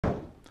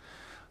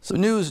So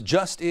news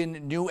just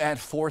in, new at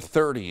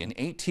 4:30. An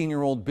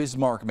 18-year-old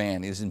Bismarck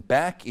man is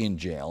back in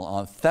jail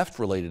on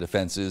theft-related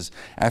offenses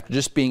after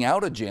just being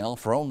out of jail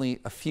for only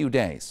a few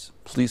days.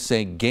 Police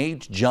say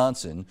Gage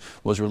Johnson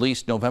was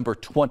released November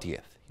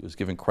 20th. He was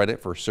given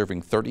credit for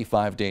serving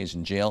 35 days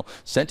in jail,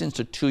 sentenced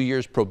to 2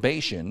 years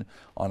probation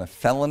on a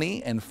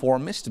felony and 4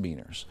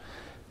 misdemeanors.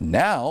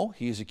 Now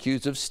he is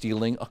accused of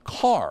stealing a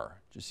car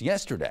just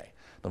yesterday.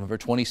 November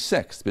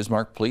 26th,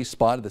 Bismarck police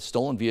spotted the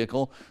stolen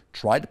vehicle,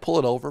 tried to pull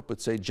it over,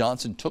 but say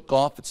Johnson took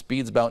off at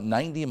speeds about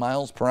 90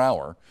 miles per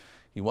hour.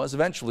 He was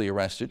eventually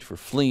arrested for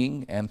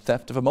fleeing and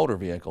theft of a motor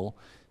vehicle.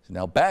 He's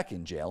now back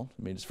in jail.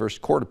 He made his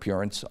first court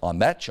appearance on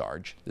that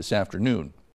charge this afternoon.